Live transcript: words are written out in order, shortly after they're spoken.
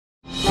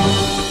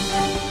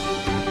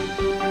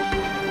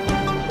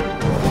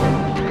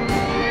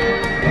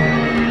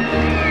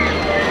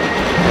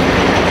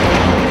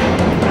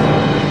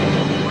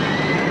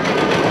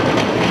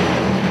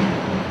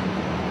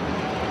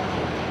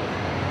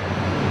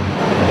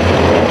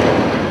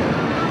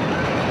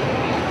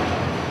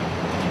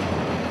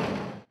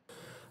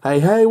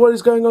Hey, what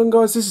is going on,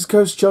 guys? This is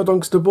Coast Child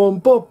Donkster Born,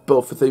 Bob,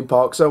 built for theme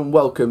parks, and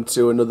welcome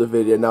to another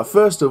video. Now,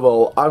 first of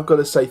all, I've got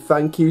to say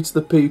thank you to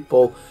the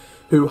people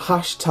who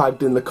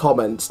hashtagged in the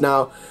comments.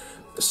 Now,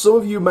 some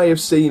of you may have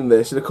seen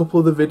this in a couple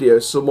of the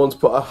videos. Someone's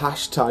put a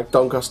hashtag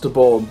Doncaster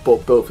Born,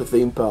 but built for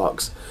theme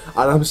parks,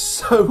 and I'm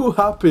so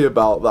happy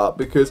about that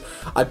because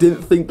I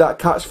didn't think that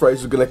catchphrase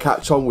was going to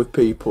catch on with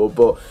people.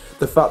 But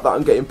the fact that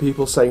I'm getting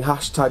people saying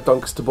hashtag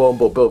Doncaster Born,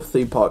 but built for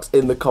theme parks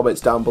in the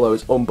comments down below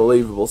is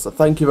unbelievable. So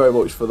thank you very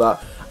much for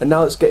that. And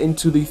now let's get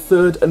into the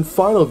third and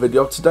final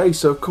video of today.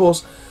 So of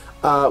course,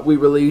 we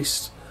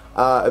released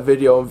a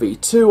video on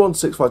V2 on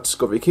Six Flags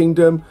Discovery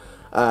Kingdom.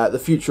 The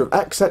future of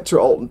etc.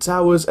 at Alton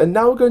Towers, and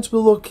now we're going to be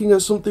looking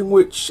at something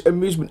which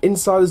Amusement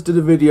Insiders did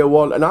a video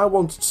on, and I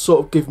wanted to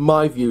sort of give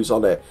my views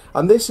on it,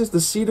 and this is the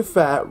Cedar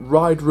Fair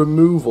ride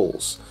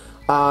removals.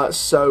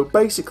 So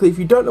basically, if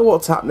you don't know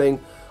what's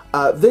happening,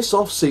 this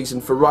off-season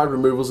for ride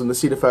removals in the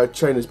Cedar Fair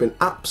chain has been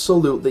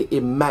absolutely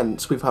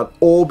immense. We've had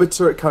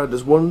Orbiter at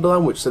Canada's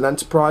Wonderland, which is an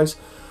enterprise,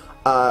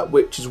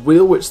 which is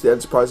Wheel, which is the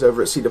enterprise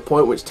over at Cedar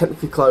Point, which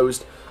technically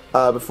closed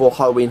before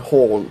Halloween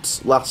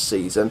Haunt last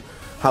season.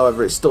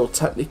 However, it's still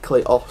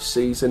technically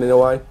off-season in a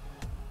way.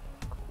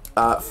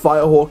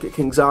 Firehawk at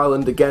Kings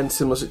Island, again,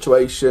 similar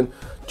situation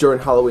during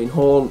Halloween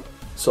Haunt,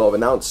 sort of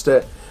announced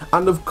it.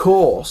 And of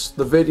course,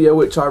 the video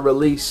which I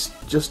released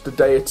just a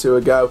day or two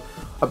ago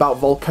about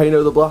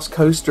Volcano the Blast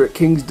Coaster at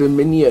King's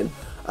Dominion,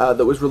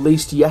 that was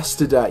released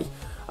yesterday.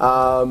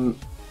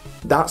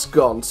 That's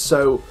gone.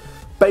 So,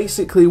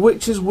 basically,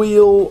 Witch's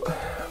Wheel,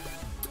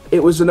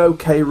 it was an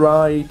okay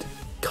ride,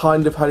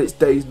 kind of had its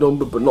days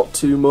numbered, but not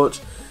too much.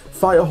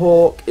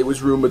 Firehawk, it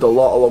was rumoured a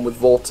lot, along with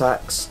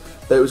Vortex,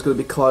 that it was going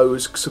to be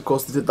closed, because of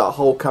course they did that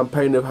whole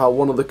campaign of how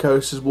one of the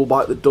coasters will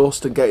bite the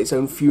dust and get its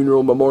own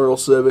funeral memorial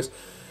service.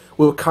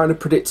 We were kind of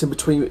predicting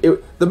between...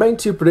 the main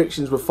two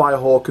predictions were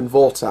Firehawk and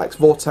Vortex.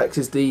 Vortex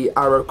is the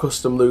Arrow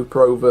custom loop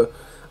over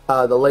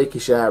the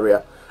Lakeish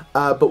area.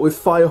 But with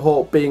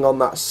Firehawk being on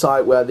that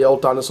site where the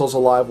old Dinosaurs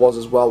Alive was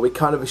as well, we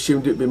kind of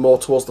assumed it would be more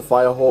towards the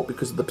Firehawk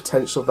because of the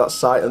potential of that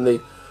site and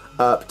the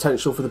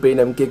potential for the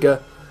B&M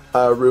Giga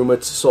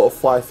rumoured to sort of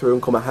fly through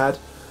and come ahead.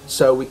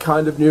 So we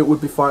kind of knew it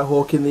would be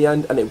Firehawk in the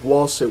end, and it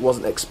was, so it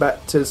wasn't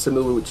expected,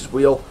 similarly with Witch's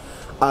Wheel.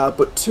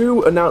 But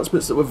two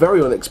announcements that were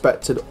very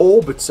unexpected: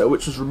 Orbiter,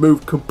 which was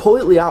removed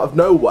completely out of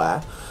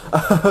nowhere,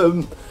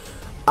 and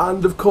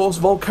of course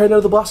Volcano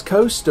the Blast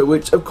Coaster,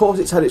 which of course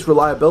it's had its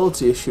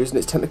reliability issues and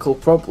its technical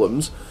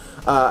problems,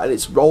 and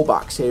its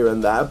rollbacks here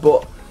and there,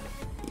 but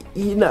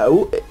you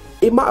know,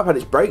 it might have had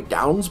its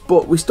breakdowns,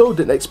 but we still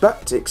didn't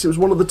expect it because it was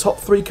one of the top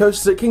 3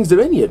 coasters at King's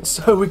Dominion,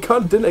 so we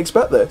kind of didn't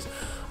expect this.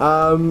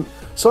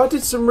 So I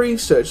did some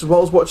research as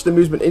well as watching the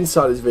Amusement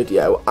Insiders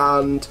video,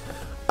 and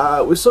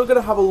we're still going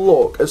to have a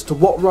look as to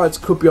what rides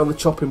could be on the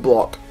chopping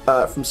block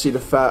from Cedar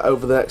Fair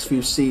over the next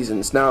few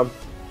seasons. Now,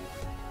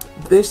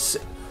 there's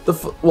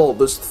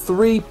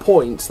 3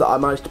 points that I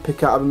managed to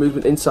pick out of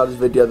Amusement Insiders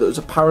video that was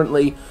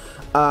apparently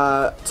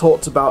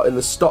talked about in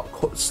the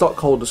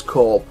stockholders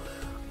call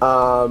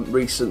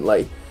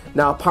recently.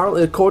 Now,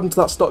 apparently, according to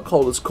that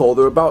stockholders call,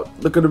 they're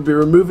going to be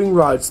removing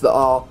rides that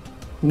are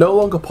no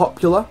longer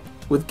popular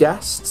with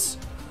guests,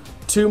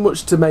 too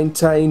much to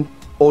maintain,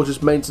 or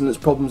just maintenance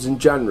problems in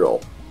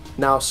general.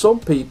 Now, some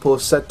people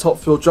have said Top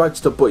Thrill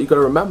Dragster, but you've got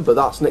to remember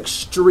that's an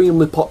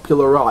extremely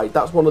popular ride.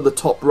 That's one of the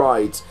top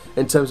rides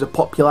in terms of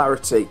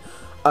popularity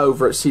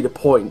over at Cedar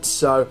Point.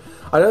 So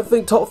I don't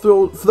think Top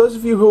Thrill, for those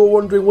of you who are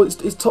wondering, well,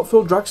 is Top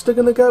Thrill Dragster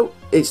going to go?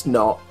 It's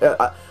not.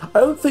 I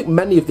don't think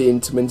many of the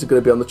Intamins are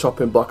going to be on the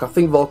chopping block. I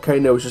think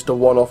Volcano is just a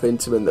one-off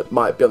Intamin that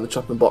might be on the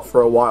chopping block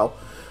for a while.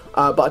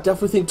 But I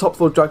definitely think Top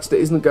Thrill Dragster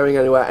isn't going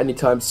anywhere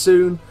anytime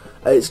soon.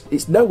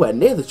 It's nowhere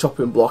near the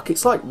chopping block.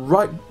 It's like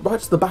right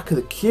to the back of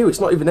the queue. It's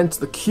not even entered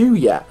the queue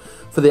yet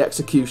for the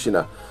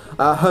Executioner.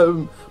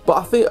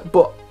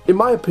 But in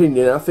my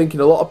opinion, and I think in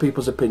a lot of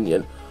people's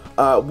opinion,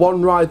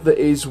 one ride that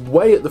is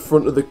way at the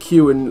front of the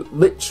queue and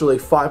literally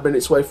 5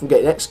 minutes away from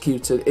getting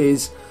executed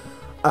is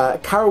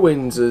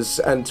Carowinds'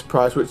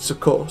 enterprise, which is of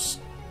course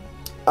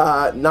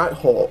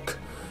Nighthawk.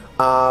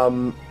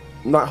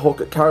 Nighthawk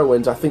at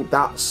Carowinds. I think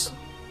that's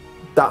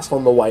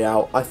on the way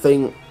out. I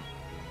think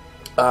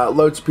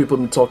loads of people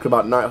have been talking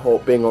about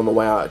Nighthawk being on the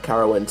way out at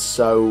Carowinds,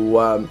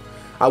 so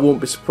I wouldn't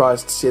be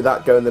surprised to see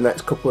that go in the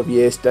next couple of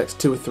years, next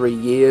 2 or 3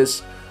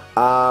 years.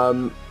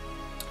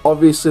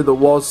 Obviously, there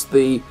was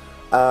the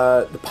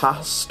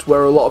past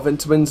where a lot of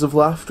Intamins have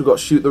left. We've got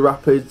Shoot the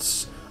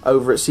Rapids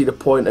over at Cedar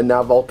Point, and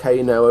now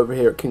Volcano over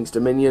here at King's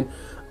Dominion.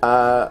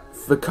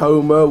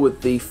 Vekoma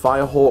with the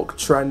Firehawk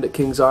trend at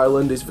Kings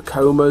Island. Is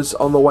Vekoma's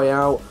on the way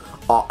out?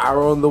 Are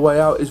Arrow on the way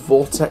out? Is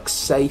Vortex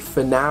safe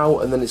for now,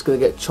 and then it's going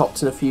to get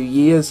chopped in a few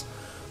years?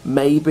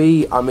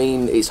 Maybe. I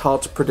mean, it's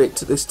hard to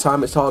predict at this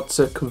time. It's hard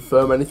to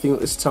confirm anything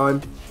at this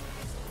time,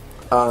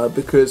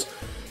 because,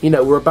 you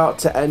know, we're about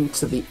to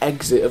enter the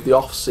exit of the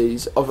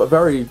off-season, of a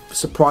very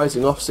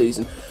surprising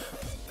off-season.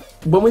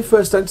 When we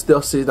first entered the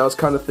off-season, I was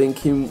kind of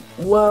thinking,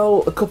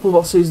 well, a couple of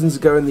off-seasons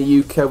ago in the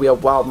UK, we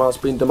had Wild Mouse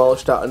being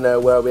demolished out of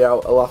nowhere, we had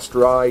a last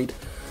ride.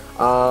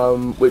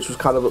 which was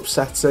kind of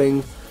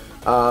upsetting.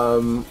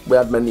 We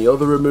had many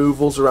other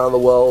removals around the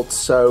world,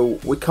 so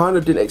we kind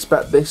of didn't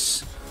expect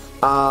this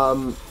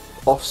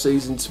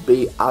off-season to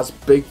be as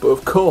big, but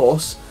of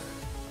course,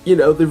 you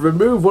know, they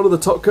removed one of the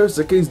top coasters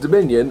at King's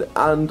Dominion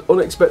and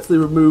unexpectedly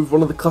removed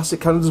one of the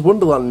classic Canada's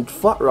Wonderland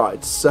flat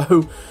rides,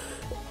 so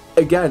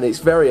again, it's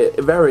very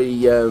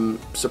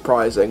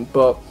surprising.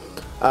 But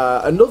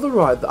another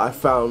ride that I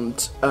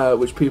found,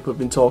 which people have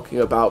been talking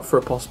about for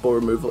a possible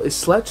removal, is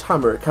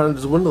Sledgehammer at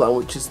Canada's Wonderland,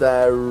 which is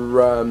their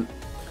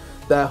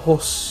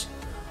Huss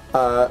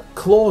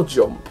claw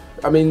jump.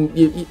 I mean,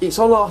 it's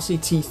on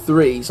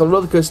RCT3, it's on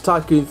Roller Coaster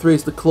Tycoon 3,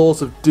 it's the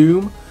Claws of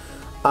Doom.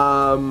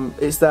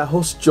 It's their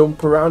Huss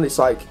jump around. It's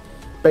like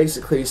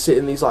basically you sit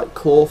in these like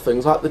claw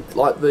things, like the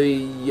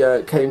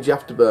KMG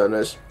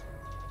Afterburners.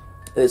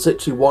 And it's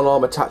literally one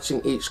arm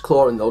attaching each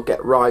claw, and they'll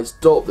get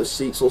raised up. The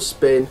seats will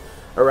spin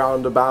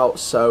around about.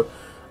 So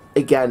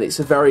again, it's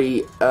a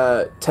very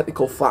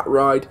technical flat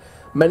ride.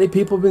 Many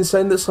people have been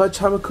saying that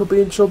Sledgehammer could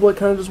be in trouble at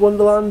Canada's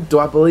Wonderland. Do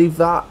I believe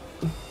that?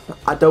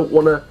 I don't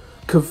want to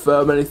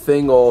confirm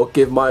anything or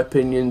give my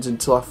opinions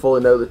until I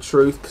fully know the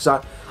truth, because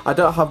I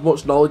don't have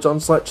much knowledge on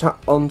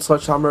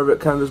Sledgehammer at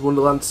Canada's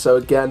Wonderland, so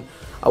again,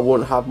 I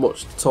wouldn't have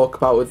much to talk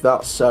about with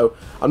that. So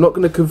I'm not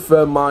going to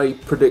confirm my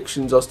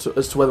predictions as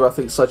to whether I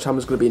think Sledgehammer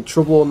is going to be in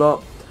trouble or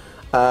not.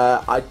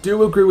 I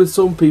do agree with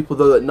some people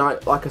though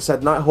that like I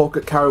said, Nighthawk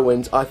at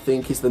Carowinds I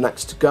think is the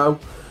next to go.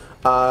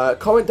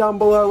 Comment down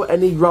below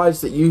any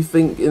rides that you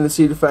think in the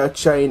Cedar Fair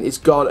chain is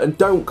gone, and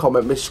don't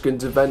comment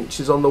Michigan's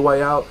Adventures on the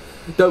way out.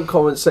 Don't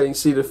comment saying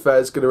Cedar Fair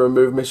is going to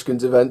remove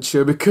Michigan's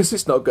Adventure, because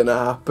it's not going to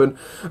happen.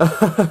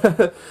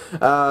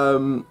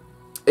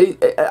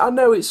 I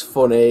know it's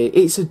funny,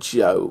 it's a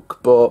joke,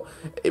 but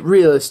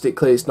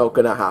realistically it's not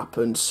going to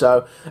happen.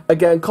 So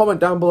again, comment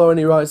down below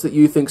any rides that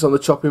you think's on the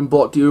chopping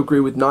block. Do you agree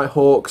with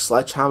Nighthawk,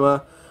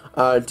 Sledgehammer?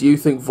 Do you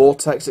think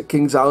Vortex at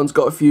Kings Island's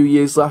got a few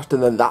years left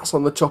and then that's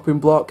on the chopping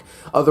block?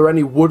 Are there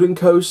any wooden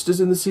coasters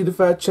in the Cedar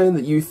Fair chain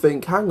that you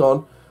think, hang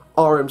on,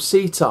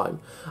 RMC time?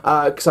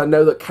 Because I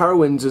know that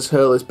Carowinds'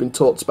 Hurl has been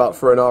talked about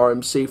for an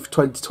RMC for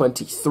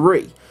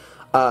 2023.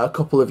 A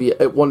couple of years,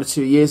 1 or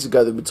 2 years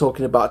ago, they've been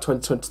talking about a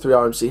 2023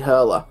 RMC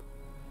hurler.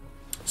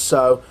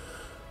 So,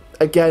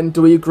 again,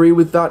 do we agree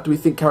with that? Do we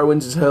think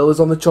Carowinds' Hurl is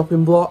on the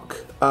chopping block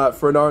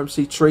for an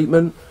RMC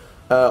treatment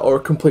or a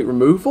complete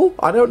removal?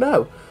 I don't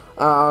know.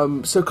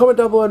 So comment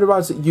down below any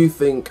rides that you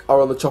think are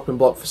on the chopping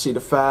block for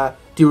Cedar Fair.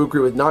 Do you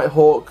agree with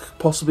Nighthawk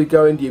possibly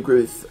going? Do you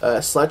agree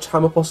with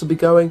Sledgehammer possibly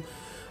going?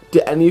 Do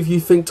any of you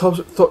think,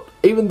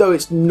 even though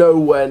it's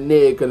nowhere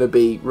near going to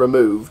be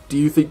removed, do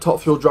you think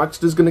Top Fuel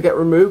Dragster is going to get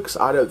removed? Because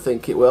I don't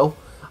think it will.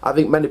 I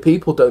think many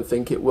people don't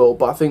think it will,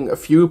 but I think a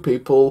few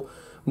people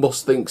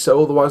must think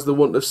so, otherwise they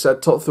wouldn't have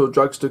said Top Fuel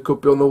Dragster could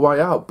be on the way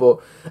out. But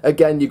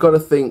again, you've got to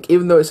think,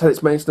 even though it's had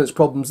its maintenance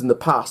problems in the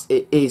past,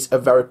 it is a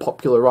very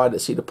popular ride at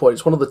Cedar Point.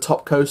 It's one of the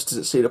top coasters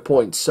at Cedar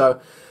Point. So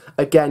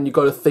again, you've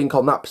got to think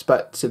on that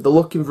perspective. They're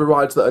looking for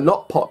rides that are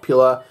not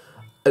popular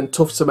and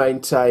tough to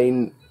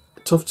maintain,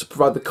 tough to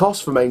provide the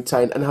cost for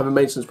maintain, and having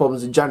maintenance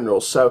problems in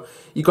general. So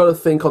you've got to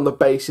think on the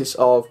basis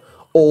of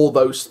all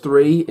those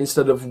three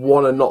instead of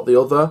one and not the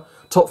other.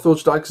 Top Fuel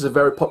Dragster is a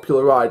very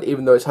popular ride,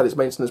 even though it's had its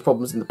maintenance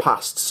problems in the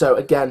past. So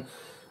again,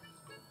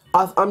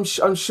 I'm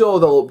sure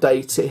they'll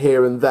update it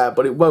here and there,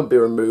 but it won't be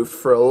removed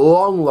for a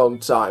long, long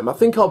time. I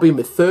think I'll be in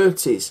my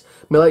 30s,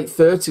 my late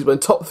 30s, when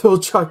Top Fuel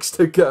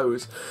Dragster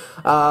goes.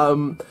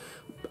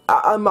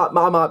 I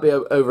might be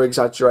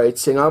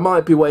over-exaggerating. I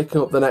might be waking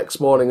up the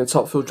next morning and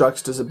Top Fuel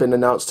Dragsters have been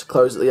announced to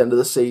close at the end of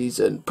the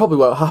season. Probably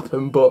won't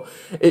happen, but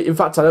in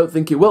fact I don't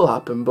think it will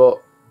happen.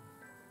 But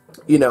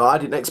you know, I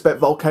didn't expect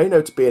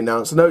Volcano to be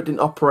announced. I know it didn't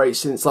operate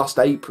since last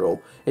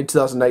April in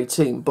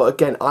 2018, but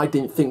again, I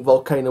didn't think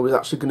Volcano was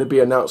actually going to be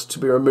announced to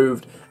be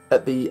removed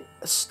at the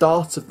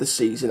start of the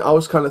season. I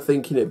was kind of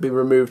thinking it'd be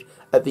removed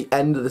at the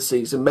end of the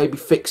season, maybe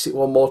fix it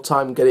one more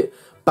time, get it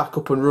back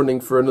up and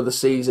running for another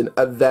season,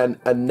 and then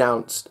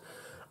announced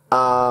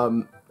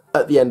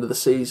at the end of the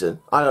season.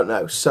 I don't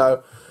know.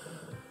 So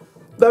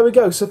there we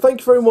go. So thank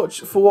you very much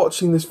for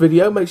watching this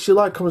video. Make sure you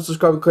like, comment,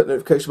 subscribe, and click the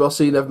notification bell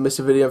so you never miss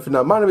a video. And for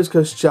now, my name is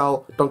Coaster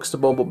Chal, Doncaster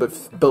Born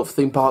but built for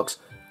theme parks.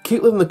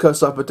 Keep living the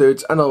coast life, my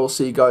dudes, and I will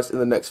see you guys in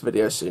the next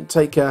video soon.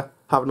 Take care.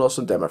 Have an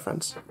awesome day, my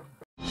friends.